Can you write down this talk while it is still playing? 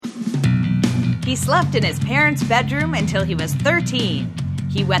He slept in his parents' bedroom until he was 13.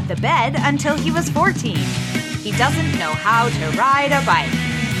 He wet the bed until he was 14. He doesn't know how to ride a bike.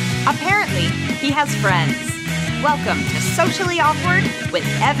 Apparently, he has friends. Welcome to Socially Awkward with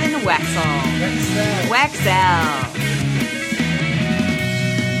Evan Wexell. Wexell.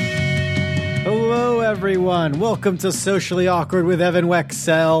 Hello, everyone. Welcome to Socially Awkward with Evan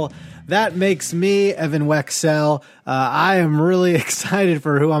Wexell. That makes me Evan Wexell. I am really excited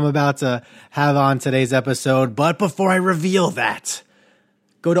for who I'm about to have on today's episode. But before I reveal that,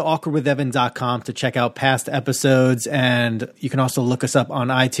 go to awkwardwithevan.com to check out past episodes. And you can also look us up on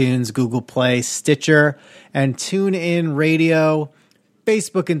iTunes, Google Play, Stitcher, and TuneIn Radio,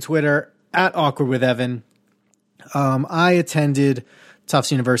 Facebook and Twitter at Awkward with Evan. I attended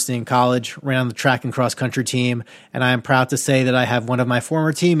Tufts University in college, ran on the track and cross country team, and I am proud to say that I have one of my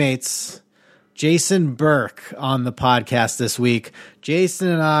former teammates, Jason Burke, on the podcast this week. Jason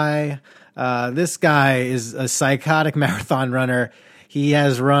and I, this guy is a psychotic marathon runner. He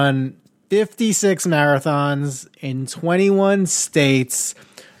has run 56 marathons in 21 states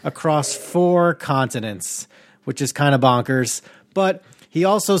across 4 continents, which is kind of bonkers, but he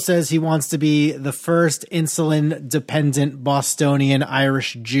also says he wants to be the first insulin-dependent Bostonian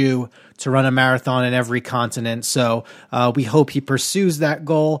Irish Jew to run a marathon in every continent. So we hope he pursues that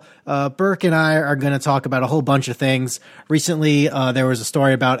goal. Burke and I are going to talk about a whole bunch of things. Recently, there was a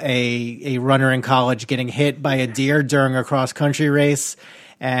story about a runner in college getting hit by a deer during a cross-country race.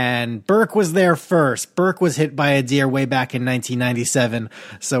 And Burke was there first. Burke was hit by a deer way back in 1997.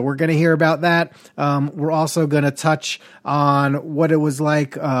 So we're going to hear about that. We're also going to touch on what it was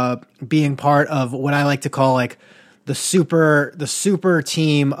like being part of what I like to call like the super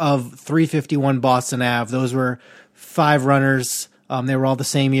team of 351 Boston Ave. Those were 5 runners. They were all the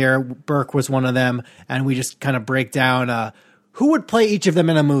same year. Burke was one of them. And we just kind of break down who would play each of them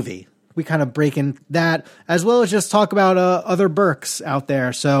in a movie. We kind of break in that, as well as just talk about other Burkes out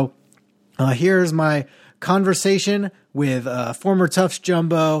there. So here's my conversation with former Tufts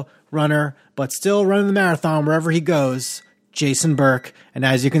Jumbo runner, but still running the marathon wherever he goes, Jason Burke. And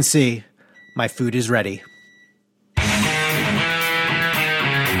as you can see, my food is ready.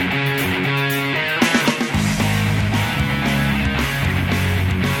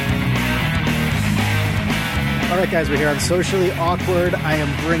 All right, guys, we're here on Socially Awkward. I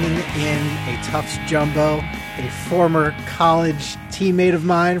am bringing in a Tufts Jumbo, a former college teammate of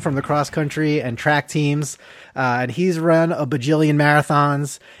mine from the cross country and track teams. And he's run a bajillion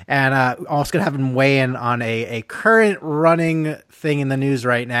marathons. And also going to have him weigh in on a current running thing in the news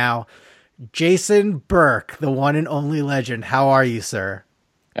right now. Jason Burke, the one and only legend. How are you, sir?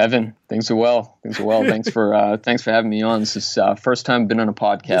 Evan, things are well. Thanks for having me on. This is first time been on a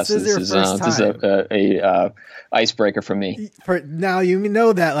podcast. This is a icebreaker for me. Now you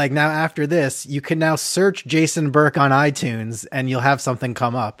know that like now after this, you can now search Jason Burke on iTunes and you'll have something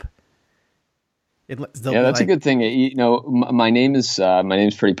come up. That's a good thing. You know, my name is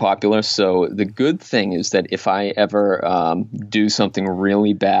pretty popular. So the good thing is that if I ever do something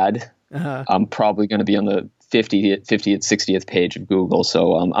really bad, I'm probably going to be on the 50th, 60th page of Google.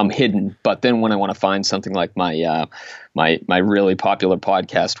 So I'm hidden. But then when I want to find something like my really popular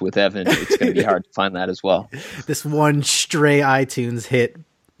podcast with Evan, it's going to be hard to find that as well. This one stray iTunes hit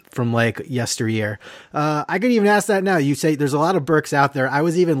from like yesteryear. I could even ask that now. You say there's a lot of Burkes out there. I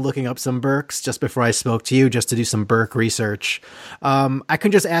was even looking up some Burkes just before I spoke to you, just to do some Burke research. I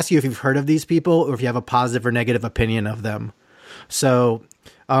can just ask you if you've heard of these people or if you have a positive or negative opinion of them. So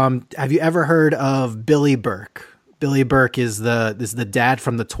have you ever heard of Billy Burke? Billy Burke is the dad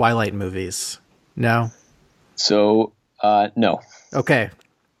from the Twilight movies. No? So, no. Okay.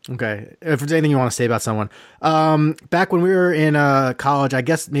 If there's anything you want to say about someone. Back when we were in college, I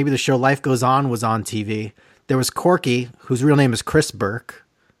guess maybe the show Life Goes On was on TV. There was Corky, whose real name is Chris Burke.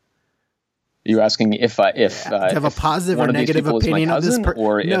 Are you asking if do you have a positive or negative opinion of this person?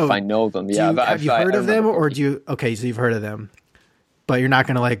 Or no. If I know them? Yeah. Have you heard of them or do you? Okay, so you've heard of them. But you're not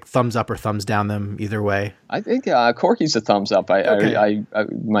going to like thumbs up or thumbs down them either way. I think Corky's a thumbs up.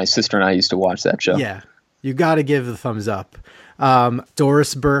 My sister and I used to watch that show. Yeah, you got to give the thumbs up.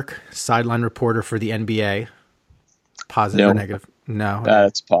 Doris Burke, sideline reporter for the NBA. Positive or negative? No.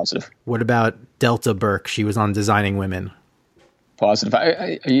 That's positive. What about Delta Burke? She was on Designing Women. Positive.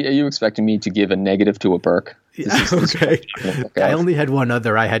 Are you expecting me to give a negative to a Burke? Okay. I only had one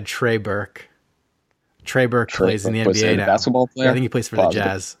other. I had Trey Burke. Trey Burke plays in the NBA now. Basketball player? Yeah, I think he plays for the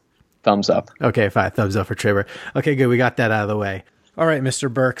Jazz. Thumbs up. Okay, fine. Thumbs up for Trey Burke. Okay, good. We got that out of the way. All right,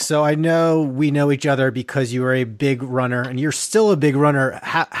 Mr. Burke. So I know we know each other because you are a big runner, and you're still a big runner.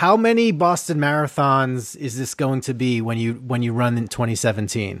 How many Boston marathons is this going to be when you run in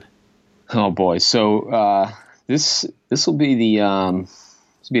 2017? Oh boy. So this will be the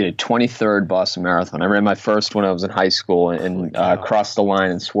 23rd Boston Marathon. I ran my first when I was in high school and crossed the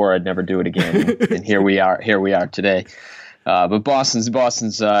line and swore I'd never do it again. And here we are today. But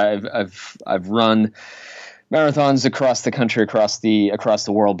Boston's I've run marathons across the country, across the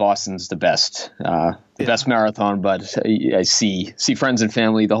world. Boston's the best marathon. But I see friends and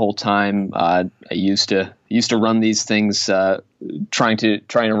family the whole time. I used to run these things, trying to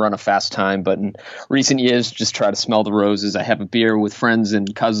run a fast time. But in recent years, just try to smell the roses. I have a beer with friends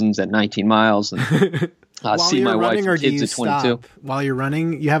and cousins at 19 miles, and see my wife and kids at 22. While you're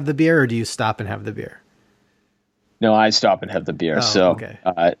running, you have the beer, or do you stop and have the beer? No, I stop and have the beer. So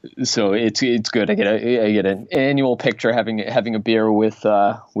it's good. I get an annual picture having a beer with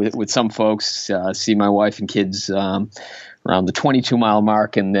some folks. See my wife and kids around the 22-mile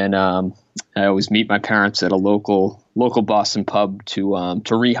mark, and then I always meet my parents at a local Boston pub to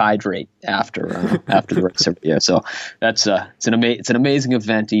rehydrate after the race every year. So that's it's an amazing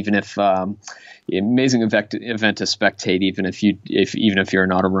event, even if amazing event to spectate, even if you're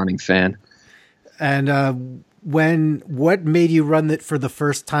not a running fan. And what made you run it for the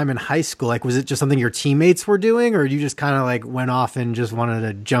first time in high school? Like, was it just something your teammates were doing, or you just kind of like went off and just wanted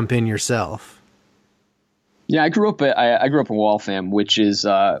to jump in yourself? Yeah, I grew up in Waltham, which is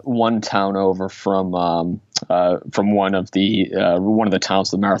one town over from one of the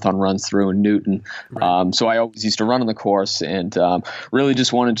towns the marathon runs through in Newton. Right. So I always used to run on the course, and really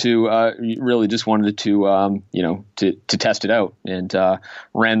just wanted to test it out, and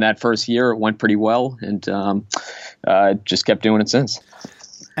ran that first year. It went pretty well, and just kept doing it since.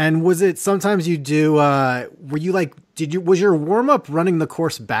 And was it sometimes you do? Was your warm up running the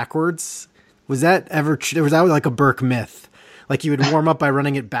course backwards? Was that like a Burke myth? Like you would warm up by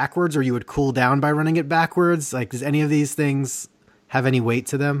running it backwards, or you would cool down by running it backwards? Like, does any of these things have any weight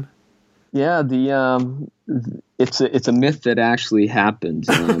to them? Yeah, it's a myth that actually happened.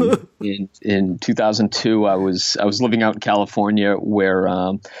 In 2002, I was living out in California, where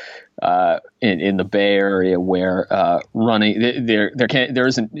in the Bay Area, where running there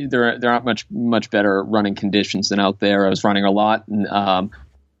aren't much better running conditions than out there. I was running a lot, and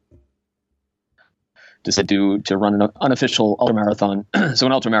to run an unofficial ultramarathon. So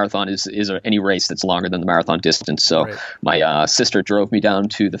an ultramarathon is any race that's longer than the marathon distance. So right. My sister drove me down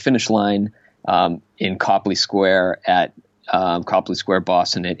to the finish line in Copley Square at Copley Square,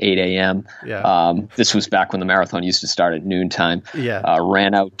 Boston, at 8 a.m. Yeah. This was back when the marathon used to start at noontime. Yeah.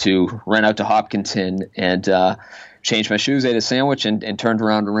 Ran out to Hopkinton and changed my shoes, ate a sandwich, and turned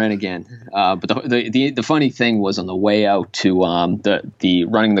around and ran again. But the funny thing was, on the way out to the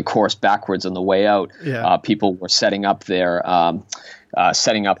running the course backwards on the way out, people were setting up their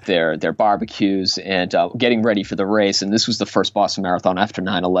barbecues and getting ready for the race. And this was the first Boston Marathon after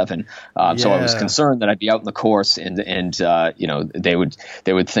 9/11. So I was concerned that I'd be out in the course and they would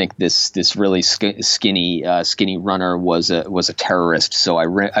think this really skinny runner was a terrorist. So I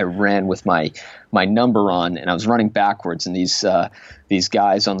ran with my number on, and I was running backwards, and these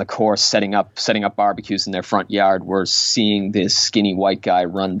guys on the course setting up barbecues in their front yard were seeing this skinny white guy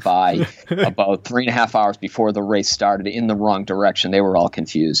run by about 3.5 hours before the race started in the wrong direction. They were all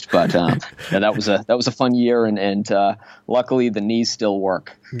confused, but that was a fun year, and luckily the knees still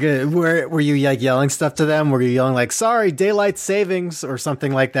work. Good. Were you like yelling stuff to them? Were you yelling like "Sorry, daylight savings" or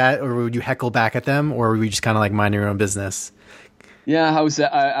something like that, or would you heckle back at them, or were you just kind of like minding your own business? Yeah, I was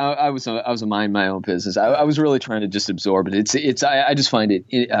a mind my own business. I was really trying to just absorb it. I just find it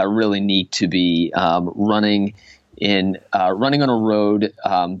really neat to be running on a road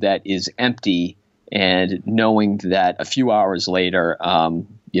that is empty, and knowing that a few hours later,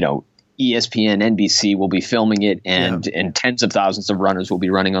 ESPN, NBC will be filming it, and tens of thousands of runners will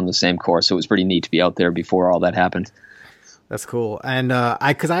be running on the same course. So it was pretty neat to be out there before all that happened. That's cool. And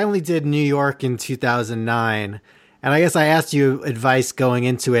because I only did New York in 2009. And I guess I asked you advice going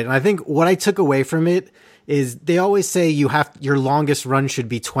into it. And I think what I took away from it is they always say your longest run should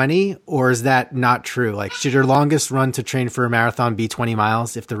be 20, or is that not true? Like, should your longest run to train for a marathon be 20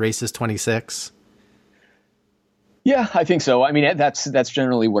 miles if the race is 26? Yeah, I think so. I mean, that's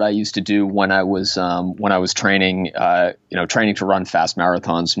generally what I used to do when I was training. Training to run fast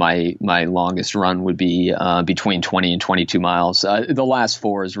marathons. My longest run would be between 20 and 22 miles. The last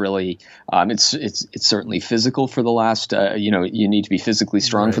 4 is really it's certainly physical for the last. You need to be physically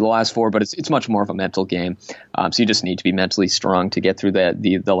strong right. for the last 4, but it's much more of a mental game. So you just need to be mentally strong to get through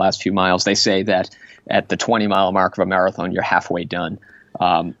the last few miles. They say that at the 20-mile mark of a marathon, you're halfway done.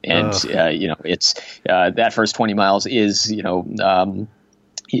 It's that first 20 miles is,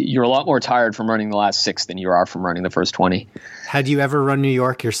 you're a lot more tired from running the last 6 than you are from running the first 20. Had you ever run New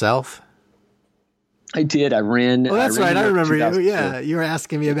York yourself? I did. I ran. Oh, that's right. I remember you. 2002. Yeah, you were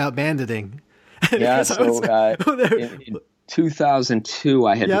asking me about banditing. Yeah. So in 2002,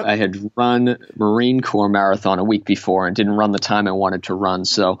 I had run Marine Corps marathon a week before and didn't run the time I wanted to run.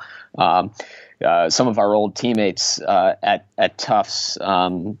 So some of our old teammates at Tufts,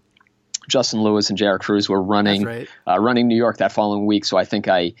 Justin Lewis and Jared Cruz, were running running New York that following week. So I think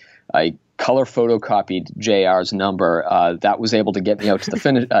I color photocopied JR's number. That was able to get me out to the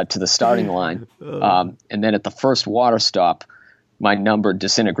finish to the starting line. And then at the first water stop, my number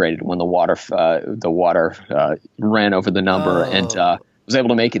disintegrated when the water ran over the number, and was able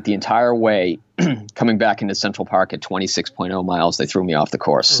to make it the entire way coming back into Central Park at 26.0 miles. They threw me off the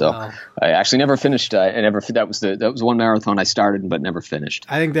course. So I actually never finished. That was one marathon I started but never finished.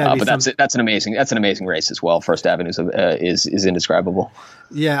 I think that's an amazing race as well. First Avenue is indescribable.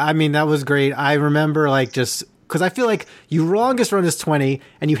 Yeah, I mean, that was great. I remember because I feel like your longest run is 20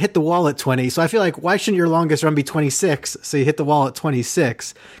 and you hit the wall at 20. So I feel like, why shouldn't your longest run be 26? So you hit the wall at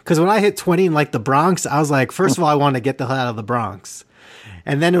 26. Because when I hit 20 in like the Bronx, I was like, first of all, I want to get the hell out of the Bronx.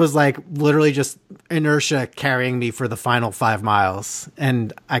 And then it was like literally just inertia carrying me for the final 5 miles.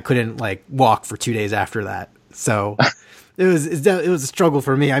 And I couldn't like walk for 2 days after that. So it was a struggle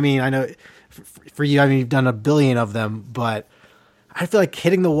for me. I mean, I know for you, I mean, you've done a billion of them, but I feel like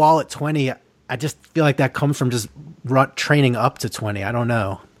hitting the wall at 20, I just feel like that comes from just training up to 20. I don't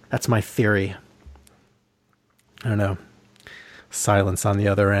know. That's my theory. I don't know. Silence on the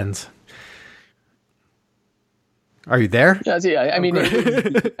other end. Are you there? Yeah. I mean,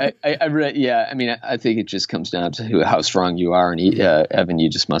 I read. Yeah, I mean, I think it just comes down to how strong you are, and Evan, you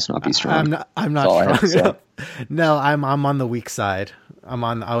just must not be strong. I'm not strong. No, I'm on the weak side. I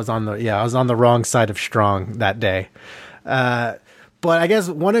was on the wrong side of strong that day. But I guess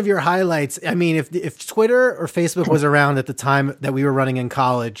one of your highlights, I mean, if Twitter or Facebook was around at the time that we were running in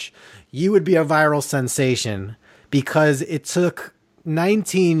college, you would be a viral sensation, because it took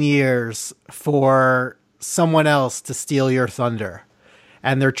 19 years for someone else to steal your thunder.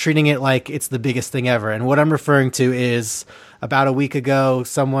 And they're treating it like it's the biggest thing ever. And what I'm referring to is, about a week ago,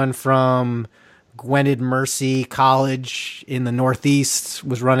 someone from Gwynedd Mercy College in the Northeast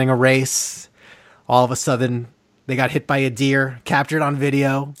was running a race. All of a sudden, they got hit by a deer, captured on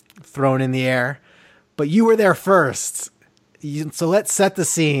video, thrown in the air. But you were there first. So let's set the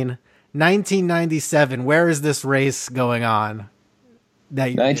scene. 1997, where is this race going on?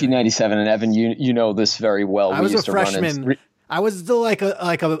 1997, and Evan, you know this very well. I was a freshman. I was still like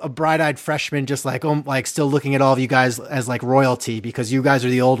a bright-eyed freshman, just like still looking at all of you guys as like royalty, because you guys are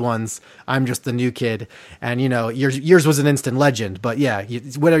the old ones. I'm just the new kid, and yours was an instant legend. But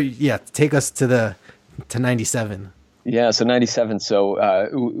take us to 97. Yeah, so 97. So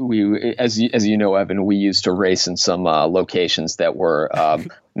we, as you know, Evan, we used to race in some locations that were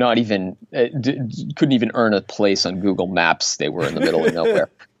not even couldn't even earn a place on Google Maps. They were in the middle of nowhere.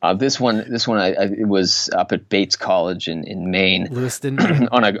 This one, it was up at Bates College in Maine, Lewiston,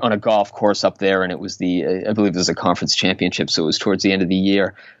 on a golf course up there, and it was I believe it was a conference championship, so it was towards the end of the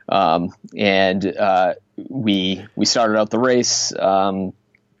year, and we started out the race,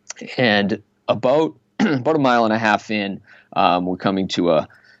 and about a mile and a half in, we're coming to a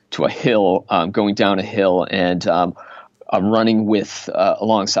hill, going down a hill, and I'm running with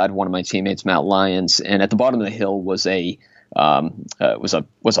alongside one of my teammates, Matt Lyons, and at the bottom of the hill was a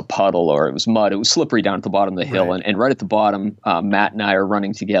puddle, or it was mud. It was slippery down at the bottom of the hill, right. And right at the bottom, Matt and I are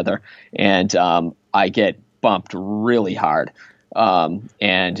running together, and I get bumped really hard, and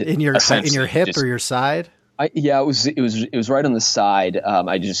in your hip or your side. It was right on the side.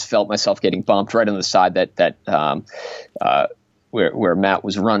 I just felt myself getting bumped right on the side where Matt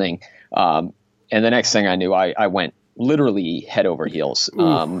was running. And the next thing I knew, I went literally head over heels,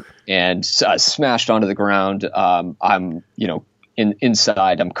 and smashed onto the ground. I'm,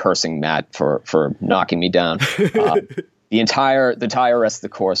 inside, I'm cursing Matt for knocking me down. The entire rest of the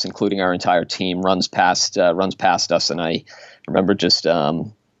course, including our entire team, runs past us. And I remember just,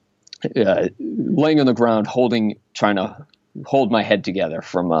 laying on the ground, trying to hold my head together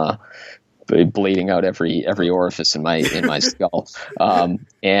from bleeding out every orifice in my skull.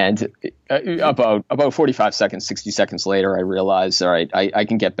 And about 45 seconds, 60 seconds later, I realized, all right, I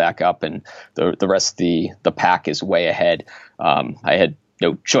can get back up, and the rest of the pack is way ahead. I had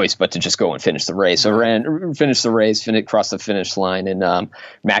no choice but to just go and finish the race. So I finished the race, crossed the finish line, and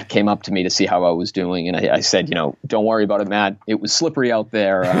Matt came up to me to see how I was doing, and I said, don't worry about it, Matt. It was slippery out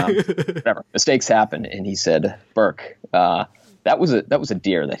there. Whatever, mistakes happen. And he said, Burke, that was a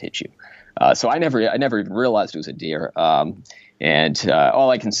deer that hit you. So I never even realized it was a deer. And all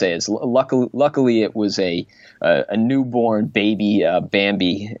I can say is, luckily it was a newborn baby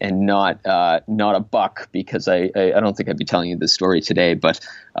Bambi, and not a buck, because I don't think I'd be telling you this story today. But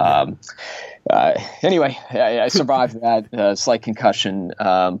anyway, I survived that slight concussion.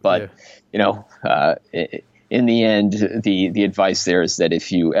 But in the end, the advice there is that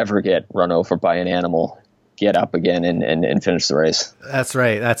if you ever get run over by an animal, get up again and finish the race. That's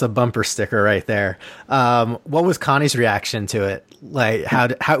right. That's a bumper sticker right there. What was Connie's reaction to it? Like, how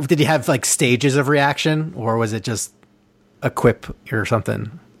did he have like stages of reaction, or was it just a quip or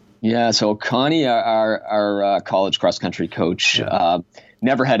something? Yeah. So Connie, our college cross country coach,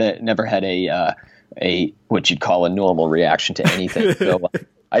 never had a what you'd call a normal reaction to anything. So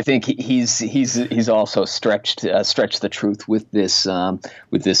I think he's also stretched the truth with this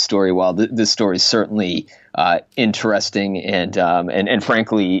story. While this story is certainly interesting and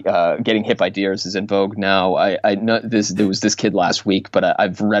frankly, getting hit by deers is in vogue now. I know there was this kid last week, but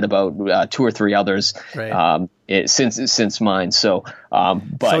I've read about 2 or 3 others since mine. So,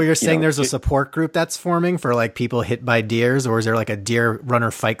 so you're saying there's a support group that's forming for like people hit by deers, or is there like a deer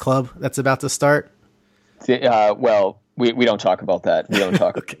runner fight club that's about to start? Well, we don't talk about that. We don't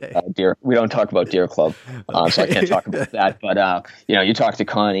talk about deer. We don't talk about Deer Club, so I can't talk about that. But you talk to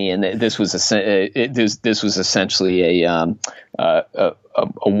Connie, and this was essentially a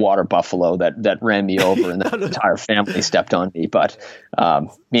water buffalo that ran me over, and the entire family stepped on me. But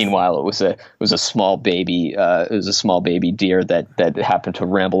meanwhile, it was a small baby. It was a small baby deer that happened to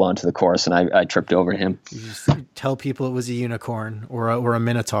ramble onto the course, and I tripped over him. You just tell people it was a unicorn or a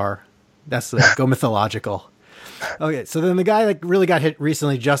minotaur. That's go mythological. Okay, so then the guy that really got hit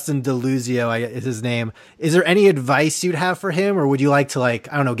recently, Justin DeLuzio is his name. Is there any advice you'd have for him, or would you like to, like,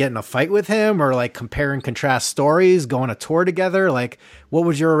 I don't know, get in a fight with him, or like compare and contrast stories, go on a tour together? Like, what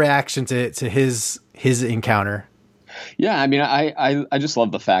was your reaction to his encounter? Yeah, I mean, I just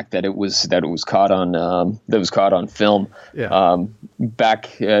love the fact that it was caught on film. Yeah.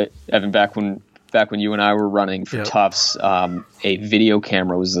 Evan, back when you and I were running for Tufts, a video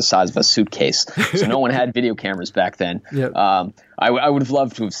camera was the size of a suitcase. So no one had video cameras back then. Yep. I would have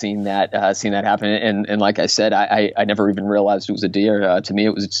loved to have seen that happen. And like I said, I never even realized it was a deer. To me,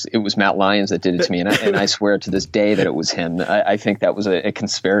 it was Matt Lyons that did it to me. And I swear to this day that it was him. I think that was a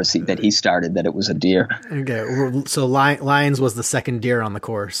conspiracy that he started, that it was a deer. Okay. So Lyons was the second deer on the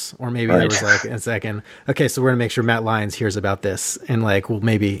course, or maybe there was like a second. Okay. So we're going to make sure Matt Lyons hears about this. And like, well,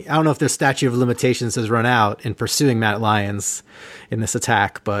 maybe, I don't know if the statute of limitations has run out in pursuing Matt Lyons in this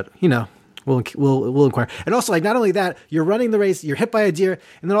attack, but we'll inquire. And also, like, not only that, you're running the race, you're hit by a deer,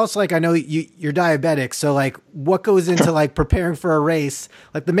 and then also, like, I know you're diabetic, so like, what goes into like preparing for a race?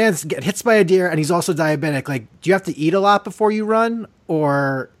 Like, the man hits by a deer and he's also diabetic. Like, do you have to eat a lot before you run,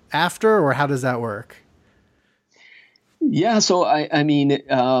 or after, or how does that work? Yeah, so I mean,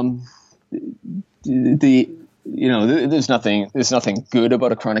 there's nothing good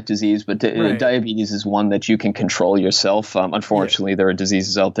about a chronic disease, but diabetes is one that you can control yourself. Unfortunately, there are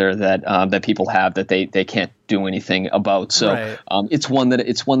diseases out there that people have that they can't do anything about. So it's one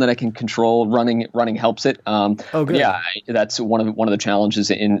that I can control. Running helps it. That's one of the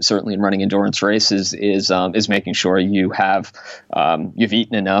challenges certainly in running endurance races is making sure you've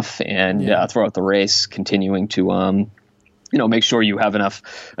eaten enough and throughout the race continuing to make sure you have enough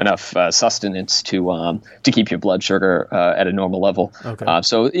sustenance to keep your blood sugar at a normal level. Okay.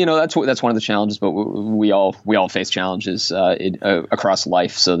 So that's one of the challenges, but we all face challenges across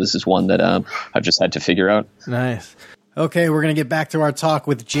life. So this is one that I've just had to figure out. Nice. Okay, we're going to get back to our talk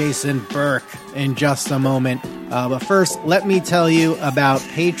with Jason Burke in just a moment. But first, let me tell you about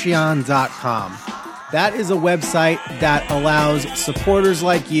Patreon.com. That is a website that allows supporters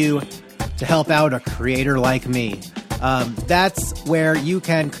like you to help out a creator like me. That's where you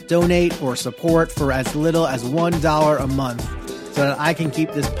can donate or support for as little as $1 a month so that I can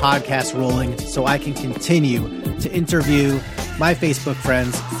keep this podcast rolling, so I can continue to interview my Facebook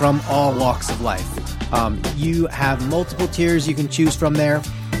friends from all walks of life. You have multiple tiers you can choose from there.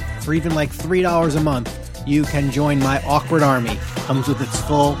 For even like $3 a month, you can join my Awkward Army. Comes with its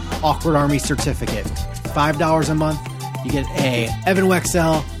full Awkward Army certificate. $5 a month, you get a Evan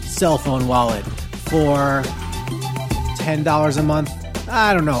Wexell cell phone wallet. For $10 a month,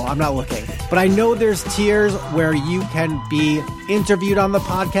 I don't know, I'm not looking. But I know there's tiers where you can be interviewed on the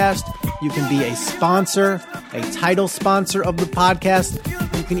podcast. You can be a sponsor, a title sponsor of the podcast.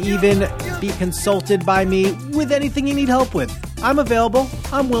 You can even be consulted by me with anything you need help with. I'm available.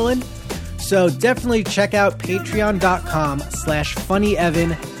 I'm willing. So definitely check out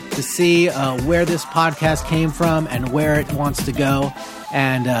patreon.com/funnyevan to see where this podcast came from and where it wants to go.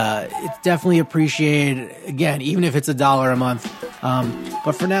 and it's definitely appreciated, again, even if it's $1 a month.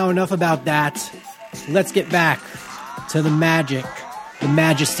 But for now, enough about that. Let's get back to the magic, the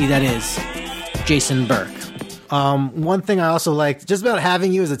majesty that is Jason Burke. One thing I also liked just about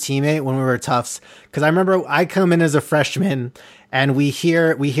having you as a teammate when we were at Tufts, because I remember I come in as a freshman and we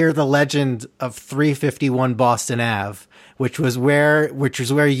hear the legend of 351 Boston Ave, which was where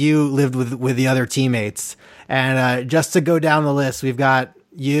you lived with the other teammates. And just to go down the list, we've got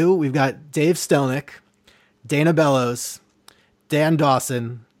Dave Stelnick, Dana Bellows, Dan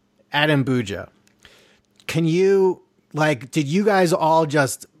Dawson, Adam Buja. Can you, did you guys all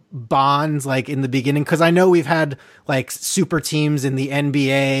just bond in the beginning? Because I know we've had super teams in the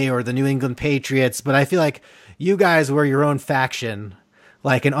NBA or the New England Patriots, but I feel like you guys were your own faction,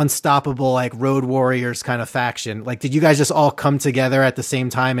 an unstoppable road warriors kind of faction. Did you guys just all come together at the same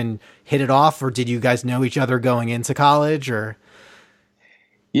time and hit it off, or did you guys know each other going into college? Or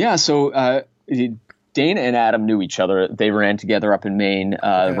yeah, so Dana and Adam knew each other. They ran together up in Maine.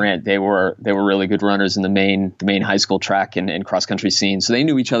 They were really good runners in the Maine high school track and cross country scene. So they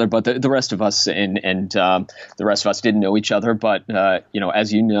knew each other, but the rest of us and the rest of us didn't know each other. But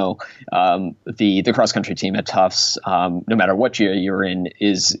as you know, the cross country team at Tufts, no matter what year you're in,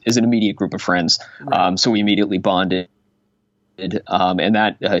 is an immediate group of friends. Right. So we immediately bonded, and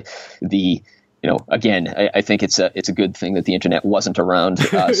that again, I think it's a good thing that the internet wasn't around,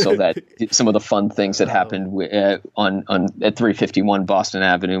 so that some of the fun things that happened at 351 Boston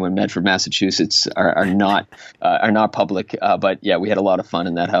Avenue in Medford, Massachusetts, are not public. But yeah, we had a lot of fun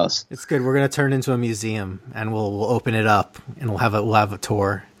in that house. It's good. We're gonna turn it into a museum, and we'll open it up, and we'll have a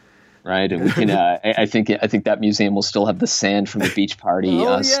tour. Right, and we can. I think that museum will still have the sand from the beach party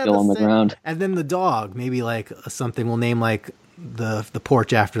still on the ground, and then the dog. Maybe something we'll name the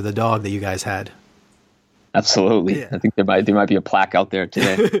porch after the dog that you guys had. Absolutely. Yeah. I think there might be a plaque out there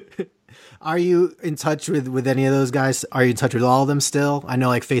today. Are you in touch with any of those guys? Are you in touch with all of them still? I know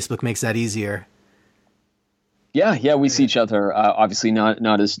Facebook makes that easier. Yeah, we see each other. Obviously,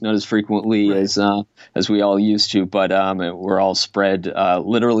 not as frequently right. as we all used to, but we're all spread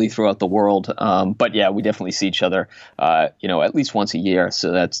literally throughout the world. But yeah, we definitely see each other, at least once a year.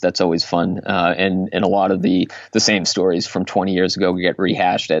 So that's always fun. And a lot of the same stories from 20 years ago get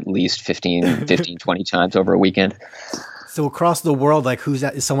rehashed at least 15, 20 times over a weekend. So across the world, who's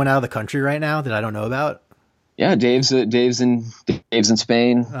that? Is someone out of the country right now that I don't know about? Yeah, Dave's in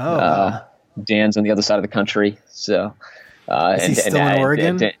Spain. Oh. Wow. Dan's on the other side of the country, so is he still in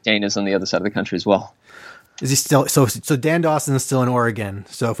Oregon? Dana's on the other side of the country as well. Is he still so Dan Dawson is still in Oregon?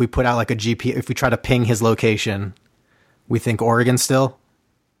 So if we put out a GPS, if we try to ping his location, we think Oregon still?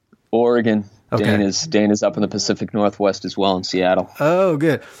 Oregon. Okay. Dana's up in the Pacific Northwest as well in Seattle. Oh,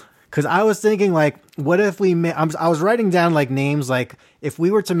 good. Because I was thinking, what if I was writing down names, if we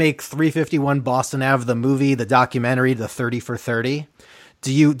were to make 351 Boston Ave the movie, the documentary, the 30 for 30.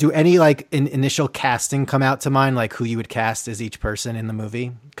 Do any initial casting come out to mind, who you would cast as each person in the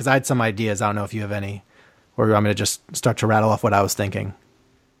movie? Because I had some ideas. I don't know if you have any, or you want me to just start to rattle off what I was thinking.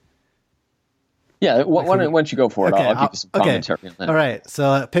 Yeah, why don't you go for it? Okay, I'll give you some commentary on that. All right,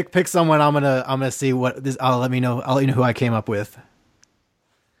 so pick someone. I'm gonna see what this. I'll let you know who I came up with.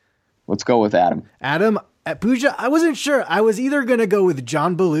 Let's go with Adam. Adam at Buja. I wasn't sure. I was either gonna go with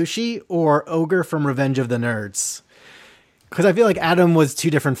John Belushi or Ogre from Revenge of the Nerds. Because I feel like Adam was two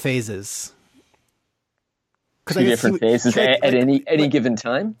different phases. Two different phases at any given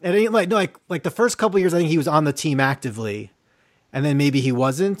time? At any, the first couple of years, I think he was on the team actively. And then maybe he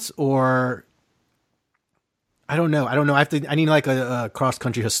wasn't, or I don't know. I need a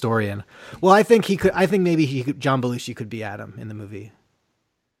cross-country historian. Well, I think John Belushi could be Adam in the movie.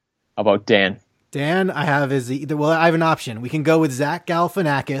 How about Dan? Dan, I have I have an option. We can go with Zach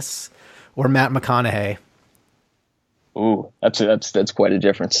Galifianakis or Matt McConaughey. Ooh, that's quite a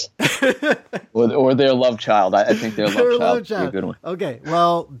difference. or their love child. I think their love child is a good one. Okay,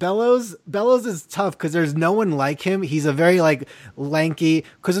 well, Bellows is tough because there's no one like him. He's a very lanky.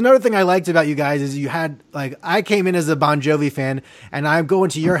 Because another thing I liked about you guys is you had I came in as a Bon Jovi fan, and I'm going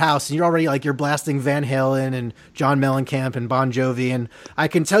to your house, and you're already you're blasting Van Halen and John Mellencamp and Bon Jovi, and I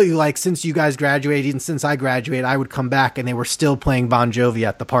can tell you since you guys graduated and since I graduated, I would come back and they were still playing Bon Jovi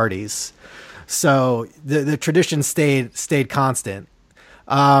at the parties. So the tradition stayed constant.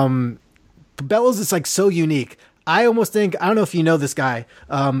 Bellows is so unique. I almost think, I don't know if you know this guy,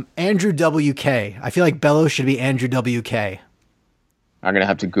 Andrew WK. I feel like Bellows should be Andrew WK. I'm going to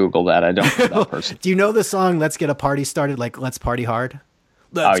have to Google that. I don't know that person. Do you know the song Let's Get a Party Started, Let's Party Hard?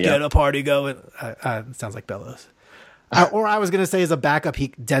 Let's get a party going. It sounds like Bellows. Or I was going to say as a backup,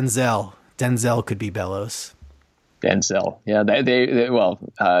 Denzel. Denzel could be Bellows. Denzel. Yeah,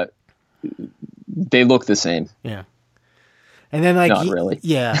 they look the same. Yeah. And then, like, not really.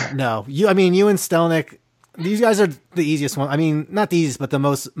 Yeah, no. You and Stelnick, these guys are the easiest one. I mean, not the easiest, but the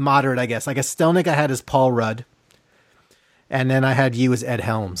most moderate, I guess. Like, a Stelnick I had as Paul Rudd. And then I had you as Ed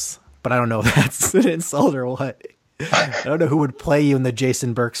Helms. But I don't know if that's an insult or what. I don't know who would play you in the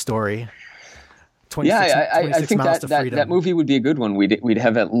Jason Burke story. I think that movie would be a good one. We'd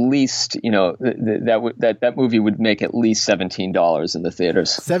have at least, that movie would make at least $17 in the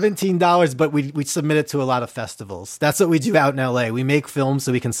theaters. $17, but we submit it to a lot of festivals. That's what we do out in LA. We make films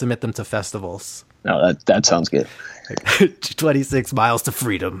so we can submit them to festivals. No, that sounds good. 26 Miles to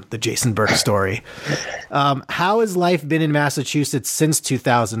Freedom, the Jason Burke story. How has life been in Massachusetts since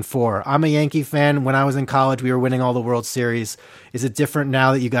 2004? I'm a Yankee fan. When I was in college, we were winning all the World Series. Is it different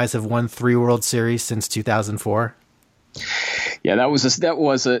now that you guys have won 3 World Series since 2004? Yeah, that was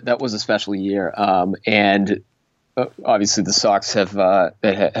a special year. And obviously the Sox have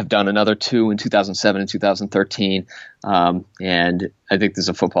done another 2 in 2007 and 2013. And I think there's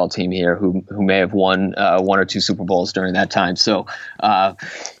a football team here who may have won 1 or 2 Super Bowls during that time. So,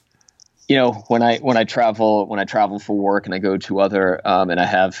 when I travel for work and I go to other, and I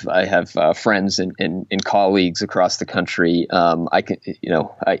have friends and colleagues across the country, there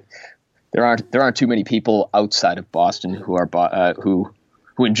aren't too many people outside of Boston who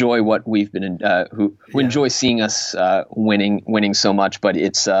enjoy what we've been who enjoy seeing us winning so much. But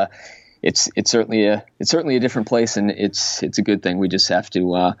it's certainly a different place, and it's a good thing. We just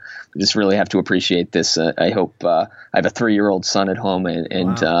really have to appreciate this. I hope I have a 3-year-old son at home,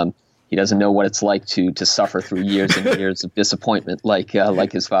 and wow. He doesn't know what it's like to suffer through years and years of disappointment like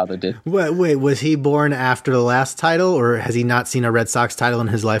his father did. Wait, was he born after the last title, or has he not seen a Red Sox title in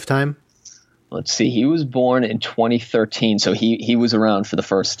his lifetime? Let's see. He was born in 2013, so he was around for the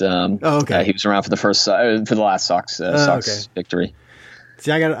first. Okay. He was around for the last Sox victory.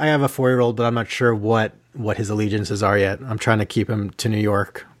 See, I have a 4-year-old, but I'm not sure what his allegiances are yet. I'm trying to keep him to New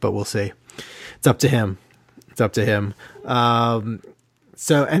York, but we'll see. It's up to him.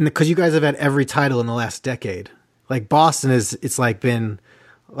 So, and because you guys have had every title in the last decade, like Boston it's like been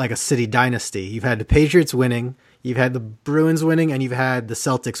like a city dynasty. You've had the Patriots winning, you've had the Bruins winning, and you've had the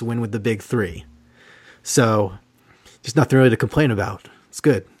Celtics win with the big 3. So, just nothing really to complain about. It's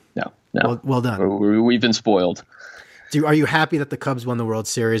good. No. Well done. We've been spoiled. Are you happy that the Cubs won the World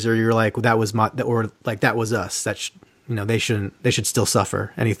Series, or you're like, well, that was that was us? They should still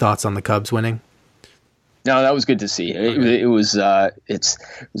suffer. Any thoughts on the Cubs winning? No, that was good to see. It was a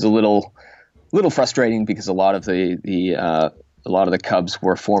little frustrating because a lot of the Cubs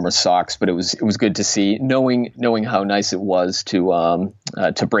were former Sox, but it was good to see, knowing how nice it was to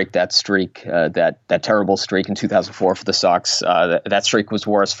break that streak, that terrible streak in 2004 for the Sox. That streak was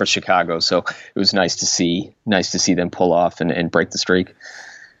worse for Chicago, so it was nice to see them pull off and break the streak.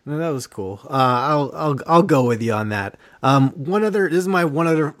 No, that was cool. I'll go with you on that. This is my one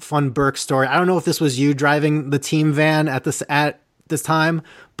other fun Burke story. I don't know if this was you driving the team van at this time,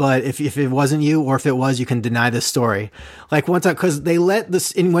 but if it wasn't you, or if it was, you can deny this story. Like one time, because they let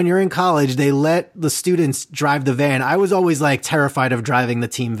when you're in college, they let the students drive the van. I was always like terrified of driving the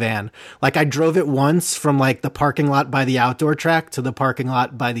team van. Like I drove it once from like the parking lot by the outdoor track to the parking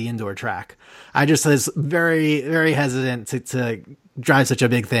lot by the indoor track. I just was very, very hesitant to drive such a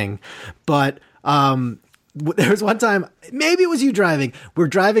big thing. But there was one time, maybe it was you driving. We're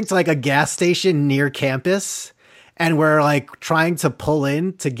driving to like a gas station near campus, and we're like trying to pull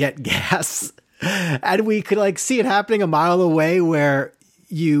in to get gas, and we could like see it happening a mile away, where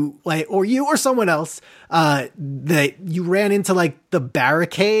you or someone else that you ran into like the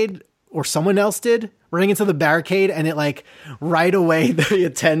barricade, or someone else did, running into the barricade, and it like right away the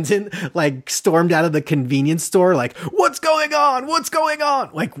attendant like stormed out of the convenience store like, what's going on?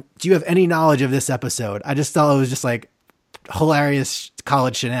 Like, do you have any knowledge of this episode? I just thought it was just like hilarious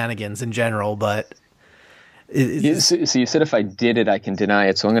college shenanigans in general, but so you said if I did it, I can deny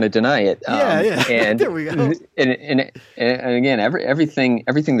it. So I'm going to deny it. Yeah. And there we go. And again, everything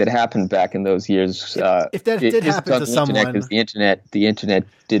that happened back in those years. If that did happen to someone, because the internet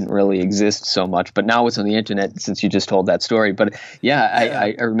didn't really exist so much, but now it's on the internet since you just told that story. But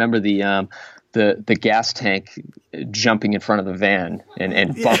I remember the gas tank jumping in front of the van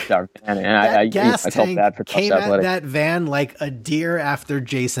and bumped our van. And I felt bad for came at that van like a deer after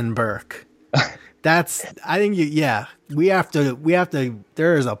Jason Burke. We have to,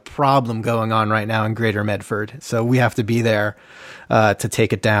 there is a problem going on right now in Greater Medford. So we have to be there, to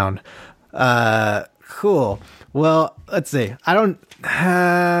take it down. Cool. Well, let's see. I don't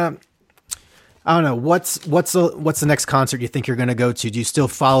know. What's the next concert you think you're going to go to? Do you still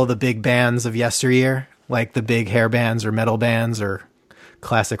follow the big bands of yesteryear? like the big hair bands or metal bands or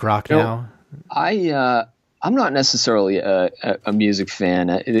classic rock now? I'm not necessarily a music fan.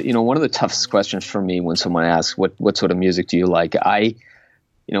 One of the toughest questions for me when someone asks what sort of music do you like,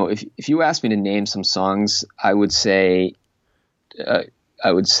 if you ask me to name some songs, I would say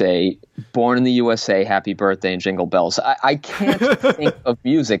Born in the USA, Happy Birthday, and Jingle Bells. I can't think of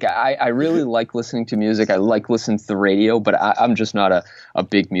music. I really like listening to music. I like listening to the radio, but I'm just not a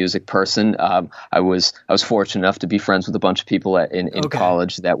big music person. I was fortunate enough to be friends with a bunch of people in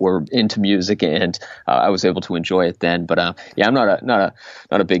college that were into music, and I was able to enjoy it then. But I'm not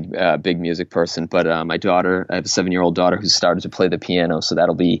a big music person. But my daughter, I have a 7-year-old daughter who started to play the piano, so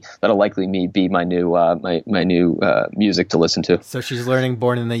that'll likely be my new my new music to listen to. So she's learning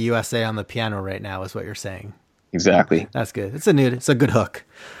Born in the USA on the piano right now, is what you're saying. Exactly. That's good. It's a good hook.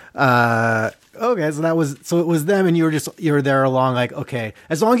 Okay, so it was them, and you were there along, like, okay,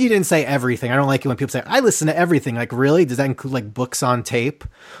 as long as you didn't say everything. I don't like it when people say, I listen to everything. Like, really? Does that include like books on tape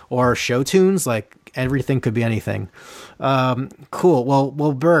or show tunes? Like, everything could be anything. Cool.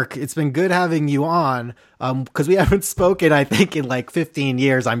 Well, Burke, it's been good having you on, because we haven't spoken, I think, in like 15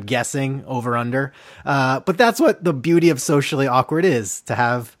 years, I'm guessing, over under. But that's what the beauty of Socially Awkward is, to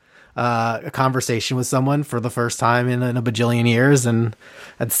have a conversation with someone for the first time in a bajillion years and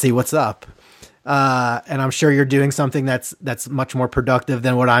see what's up. And I'm sure you're doing something that's much more productive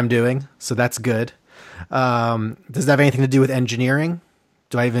than what I'm doing. So that's good. Does it have anything to do with engineering?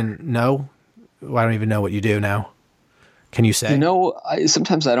 Do I even know? Well, I don't even know what you do now. Can you say?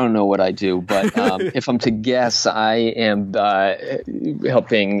 Sometimes I don't know what I do, but if I'm to guess, I am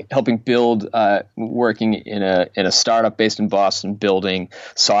helping build, working in a startup based in Boston, building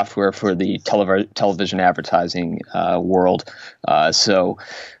software for the television advertising world. So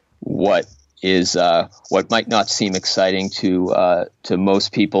what might not seem exciting to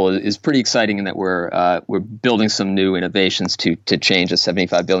most people is pretty exciting in that we're building some new innovations to change a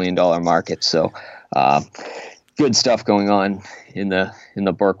 $75 billion market. So good stuff going on in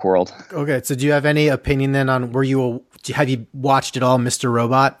the Burke world. Okay, so do you have any opinion then on have you watched at all Mr.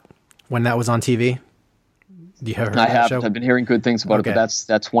 Robot when that was on TV? Do you have? I have. I've been hearing good things about it, but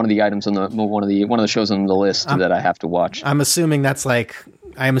that's one of the items on one of the shows on the list that I have to watch. I'm assuming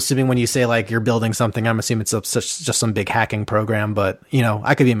when you say like you're building something, I'm assuming it's just some big hacking program, but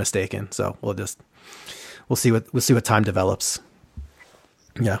I could be mistaken. So we'll see what time develops.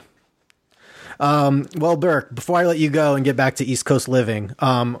 Yeah. Well, Burke, before I let you go and get back to East Coast living,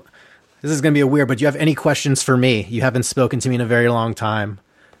 this is going to be weird, but do you have any questions for me? You haven't spoken to me in a very long time.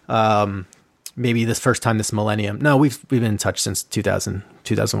 Maybe this first time this millennium. No, we've been in touch since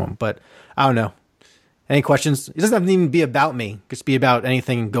 2001, but I don't know. Any questions? It doesn't have to even be about me. Just be about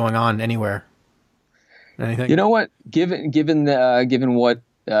anything going on anywhere. Anything? You know what? Given what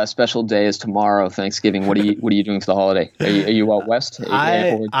special day is tomorrow, Thanksgiving, what are you doing for the holiday? Are you out west?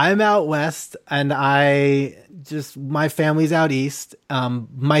 I'm out west, and my family's out east.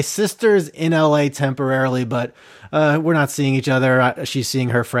 My sister's in LA temporarily, but we're not seeing each other. She's seeing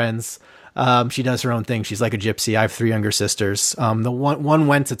her friends. She does her own thing. She's like a gypsy. I have 3 younger sisters. The one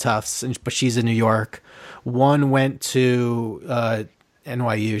went to Tufts, but she's in New York. One went to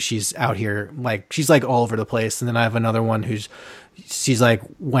NYU. She's out here, she's like all over the place. And then I have another one she's like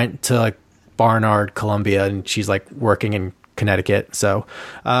went to like Barnard, Columbia, and she's like working in Connecticut. So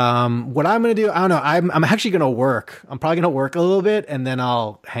what I'm gonna do, I don't know. I'm actually gonna work. I'm probably gonna work a little bit, and then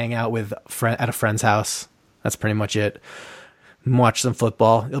I'll hang out with at a friend's house. That's pretty much it. Watch some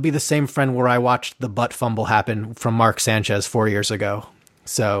football. It'll be the same friend where I watched the butt fumble happen from Mark Sanchez 4 years ago.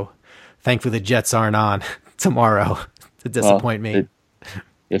 So thankfully the Jets aren't on tomorrow to disappoint me.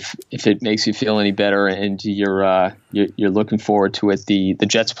 If it makes you feel any better, and you're looking forward to it, the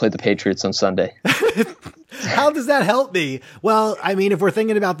Jets play the Patriots on Sunday. How does that help me? Well, I mean, if we're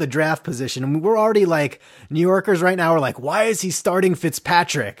thinking about the draft position, we're already like New Yorkers right now. We're like, why is he starting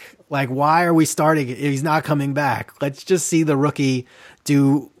Fitzpatrick? Like, why are we starting? He's not coming back. Let's just see the rookie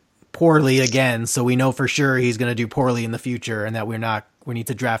do poorly again, so we know for sure he's going to do poorly in the future, and that we need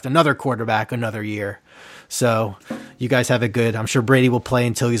to draft another quarterback another year. So you guys have it good. I'm sure Brady will play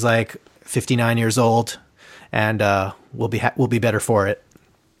until he's like 59 years old, and we'll be better for it.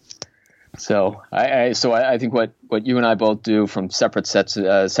 So I think what you and I both do from separate sides of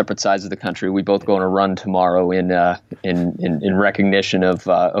the country, we both go on a run tomorrow in recognition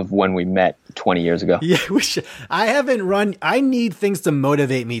of when we met 20 years ago. Yeah, I haven't run. I need things to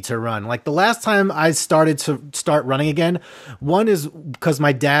motivate me to run. Like the last time I started to start running again, one is because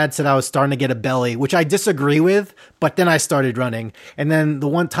my dad said I was starting to get a belly, which I disagree with, but then I started running. And then the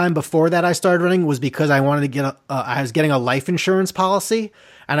one time before that I started running was because I wanted to I was getting a life insurance policy.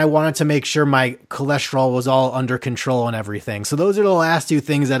 and I wanted to make sure my cholesterol was all under control and everything. So those are the last two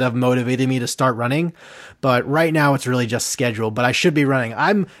things that have motivated me to start running. But right now it's really just scheduled, but I should be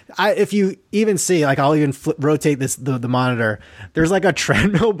running. If you even see, like, I'll even rotate the monitor. There's like a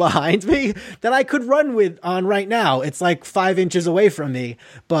treadmill behind me that I could run with on right now. It's like 5 inches away from me,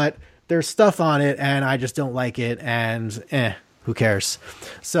 but there's stuff on it and I just don't like it, and who cares?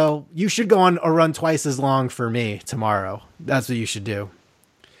 So you should go on a run twice as long for me tomorrow. That's what you should do.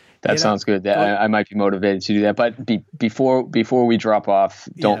 That sounds good. I might be motivated to do that. But before we drop off,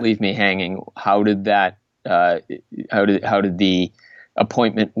 don't leave me hanging. How did that? How did the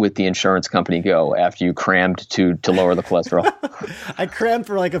appointment with the insurance company go after you crammed to lower the cholesterol? I crammed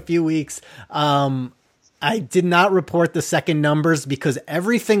for like a few weeks. I did not report the second numbers because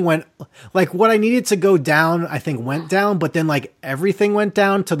everything went, like, what I needed to go down, I think went down, but then like everything went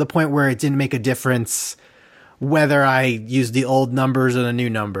down to the point where it didn't make a difference whether I used the old numbers or the new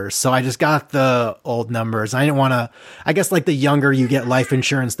numbers. So I just got the old numbers. I didn't want to, I guess, like, the younger you get life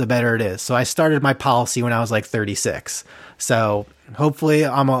insurance, the better it is. So I started my policy when I was like 36. So hopefully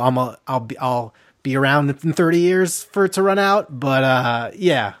I'll be around in 30 years for it to run out. But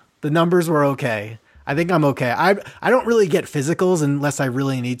yeah, the numbers were okay. I think I'm okay. I don't really get physicals unless I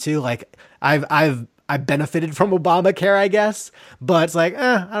really need to. Like, I've benefited from Obamacare, I guess, but it's like,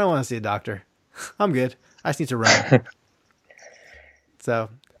 I don't want to see a doctor. I'm good. I just need to run. So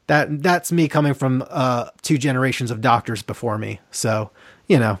that's me coming from 2 generations of doctors before me. So,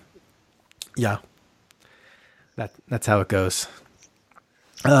 yeah, that's how it goes.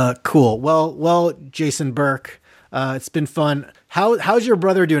 Cool. Well, Jason Burke, it's been fun. How's your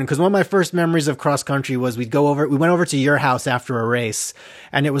brother doing? Because one of my first memories of cross country was we went over to your house after a race,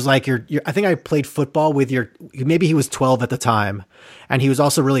 and it was like I think I played football with maybe he was 12 at the time, and he was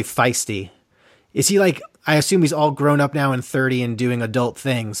also really feisty. Is he like, I assume he's all grown up now and 30 and doing adult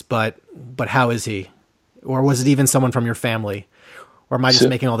things, but how is he? Or was it even someone from your family? Or am I just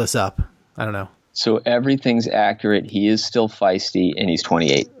making all this up? I don't know. So everything's accurate. He is still feisty, and he's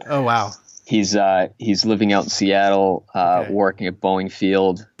 28. Oh, wow. He's living out in Seattle, working at Boeing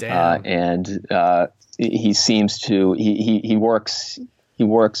Field. Damn. And he seems to, he works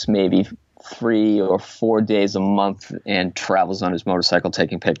maybe 3 or 4 days a month and travels on his motorcycle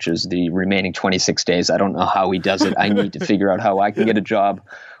taking pictures. The remaining 26 days, I don't know how he does it. I need to figure out how I can get a job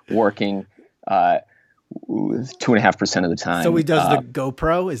working 2.5% of the time. So he does the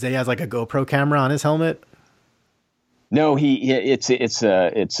GoPro? He has like a GoPro camera on his helmet? No, it's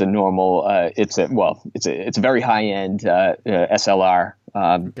a normal it's a very high end SLR.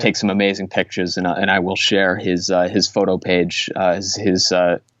 Takes some amazing pictures, and I will share his photo page, his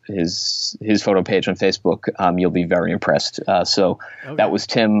photo page on Facebook. You'll be very impressed. That was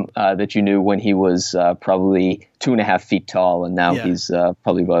Tim that you knew when he was probably 2.5 feet tall, and now he's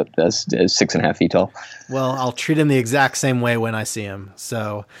probably about 6.5 feet tall. Well, I'll treat him the exact same way when I see him.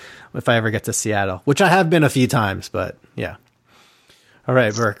 So if I ever get to Seattle, which I have been a few times, but yeah. All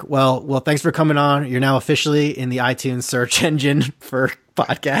right, Burke. Well, thanks for coming on. You're now officially in the iTunes search engine for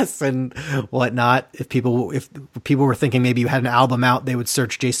podcasts and whatnot. If people were thinking maybe you had an album out, they would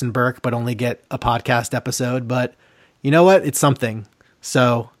search Jason Burke, but only get a podcast episode. But you know what? It's something.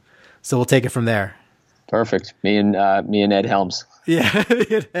 So we'll take it from there. Perfect. Me and Ed Helms. Yeah.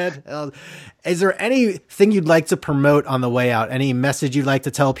 Ed Helms. Is there anything you'd like to promote on the way out? Any message you'd like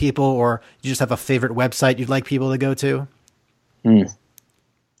to tell people, or you just have a favorite website you'd like people to go to?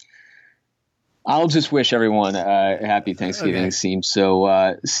 I'll just wish everyone a happy Thanksgiving. Okay. Seems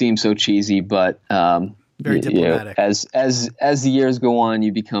so cheesy, but very diplomatic. As the years go on,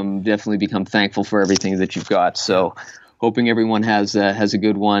 you definitely become thankful for everything that you've got. So, hoping everyone has a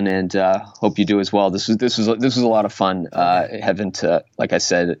good one, and hope you do as well. This was a lot of fun. Haven't, like I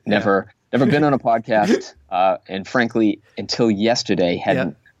said, never been on a podcast, and frankly, until yesterday,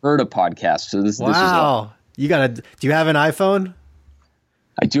 hadn't heard a podcast. So this was do you have an iPhone?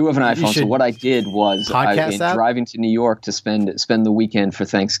 I do have an iPhone. So what I did was, driving to New York to spend the weekend for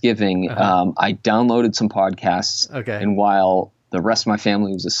Thanksgiving, I downloaded some podcasts. Okay. And while the rest of my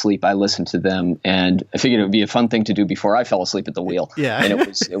family was asleep, I listened to them, and I figured it would be a fun thing to do before I fell asleep at the wheel. Yeah. And it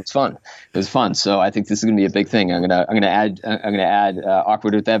was fun. It was fun. So I think this is going to be a big thing. I'm gonna add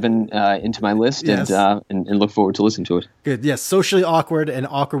Awkward with Evan into my list, and look forward to listening to it. Good. Yes. Socially Awkward and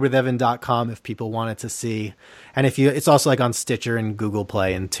awkwardwithevan.com if people wanted to see. And it's also like on Stitcher and Google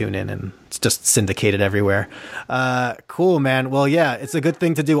Play and TuneIn, and it's just syndicated everywhere. Cool, man. Well, yeah, it's a good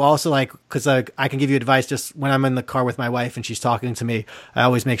thing to do also, like, because I can give you advice just when I'm in the car with my wife and she's talking talking to me, I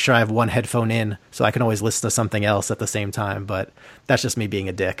always make sure I have one headphone in so I can always listen to something else at the same time. But that's just me being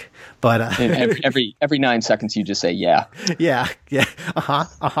a dick. But every 9 seconds you just say yeah. Yeah.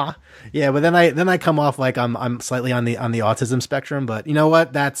 Yeah, but then I come off like I'm slightly on the autism spectrum. But you know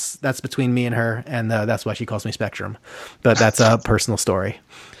what? That's between me and her, and that's why she calls me Spectrum. But that's a personal story.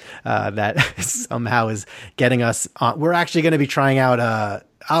 That somehow is getting us on. We're actually going to be trying out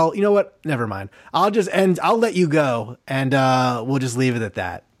you know what? Never mind. I'll let you go, and we'll just leave it at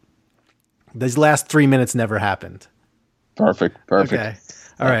that. These last 3 minutes never happened. Perfect. Okay.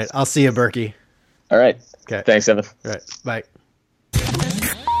 All right. I'll see you, Burke. All right. Okay. Thanks, Evan. All right. Bye.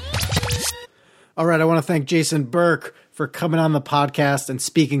 All right. I want to thank Jason Burke for coming on the podcast and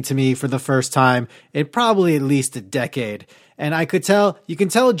speaking to me for the first time in probably at least a decade. And you can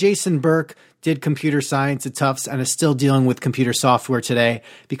tell Jason Burke did computer science at Tufts and is still dealing with computer software today,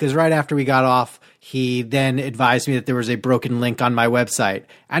 because right after we got off, he then advised me that there was a broken link on my website.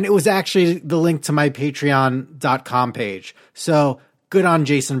 And it was actually the link to my patreon.com page. So good on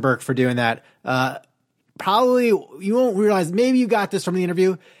Jason Burke for doing that. Probably you won't realize, maybe you got this from the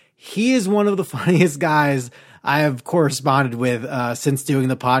interview. He is one of the funniest guys I have corresponded with since doing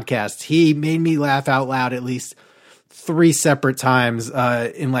the podcast. He made me laugh out loud at least 3 separate times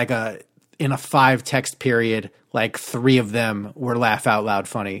in a 5 text period. Like 3 of them were laugh out loud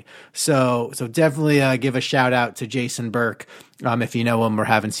funny. So definitely give a shout out to Jason Burke if you know him or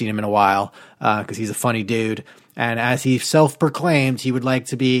haven't seen him in a while, because he's a funny dude. And as he self-proclaimed, he would like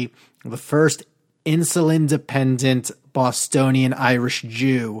to be the first insulin-dependent Bostonian Irish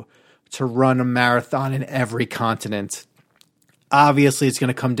Jew to run a marathon in every continent. Obviously, it's going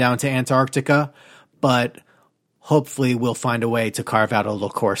to come down to Antarctica, but hopefully we'll find a way to carve out a little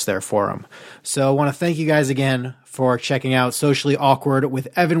course there for him. So I want to thank you guys again for checking out Socially Awkward with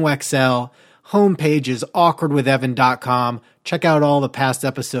Evan Wexell. Homepage is awkwardwithevan.com. Check out all the past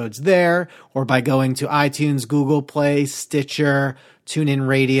episodes there, or by going to iTunes, Google Play, Stitcher, TuneIn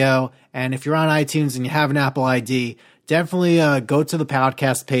Radio. And if you're on iTunes and you have an Apple ID, definitely go to the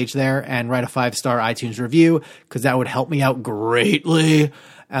podcast page there and write a 5-star iTunes review, because that would help me out greatly.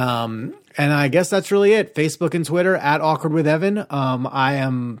 And I guess that's really it. Facebook and Twitter at Awkward with Evan. I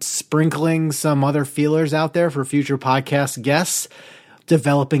am sprinkling some other feelers out there for future podcast guests,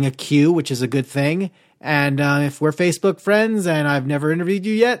 developing a queue, which is a good thing. And if we're Facebook friends and I've never interviewed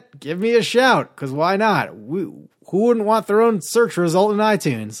you yet, give me a shout, because why not? Who wouldn't want their own search result in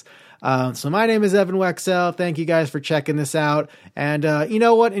iTunes? So my name is Evan Wexell. Thank you guys for checking this out. And you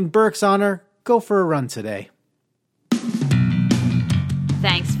know what? In Burke's honor, go for a run today.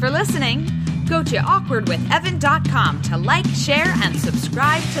 Thanks for listening. Go to awkwardwithevan.com to like, share, and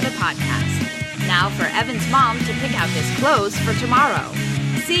subscribe to the podcast. Now for Evan's mom to pick out his clothes for tomorrow.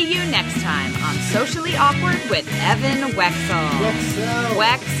 See you next time on Socially Awkward with Evan Wexell. Wexell.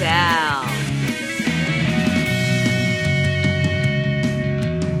 Wexell.